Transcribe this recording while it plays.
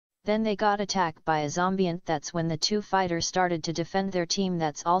Then they got attacked by a Zombiant. That's when the two fighters started to defend their team.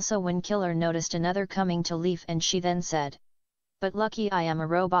 That's also when Killer noticed another coming to Leif, and she then said, "But lucky I am a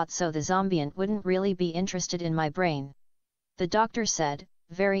robot, so the Zombiant wouldn't really be interested in my brain." The doctor said,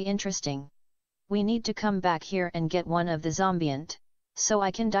 "Very interesting. We need to come back here and get one of the Zombiant, so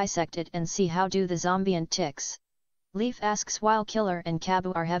I can dissect it and see how do the Zombiant ticks." Leif asks while Killer and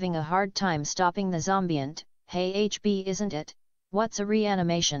Kabbu are having a hard time stopping the Zombiant, "Hey HB, isn't it? What's a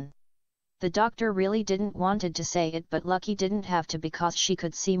reanimation?" The doctor really didn't wanted to say it, but Lucky didn't have to because she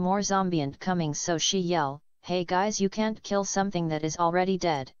could see more Zombiant coming, so she yelled, "Hey guys, you can't kill something that is already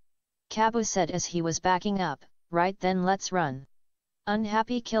dead." Kabbu said as he was backing up, "Right then, let's run."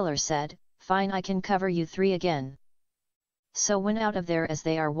 Unhappy Killer said, "Fine, I can cover you three again." So when out of there as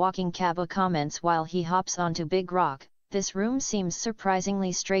they are walking, Kabbu comments while he hops onto Big Rock, "This room seems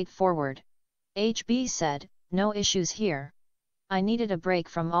surprisingly straightforward." HB said, "No issues here. I needed a break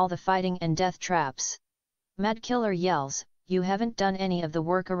from all the fighting and death traps." Mad Killer yells, "You haven't done any of the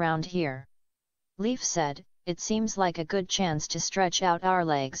work around here." Leif said, "It seems like a good chance to stretch out our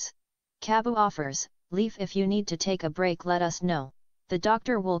legs." Kabbu offers, "Leif, if you need to take a break, let us know. The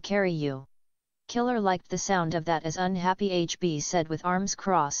doctor will carry you." Killer liked the sound of that as unhappy HB said with arms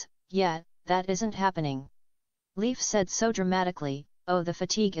crossed, "Yeah, that isn't happening." Leif said so dramatically, "Oh, the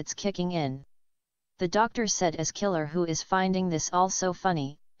fatigue, it's kicking in." The doctor said as Killer, who is finding this all so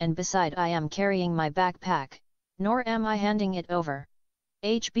funny, "And beside, I am carrying my backpack. Nor am I handing it over."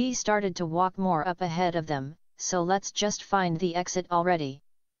 HB started to walk more up ahead of them, "So let's just find the exit already."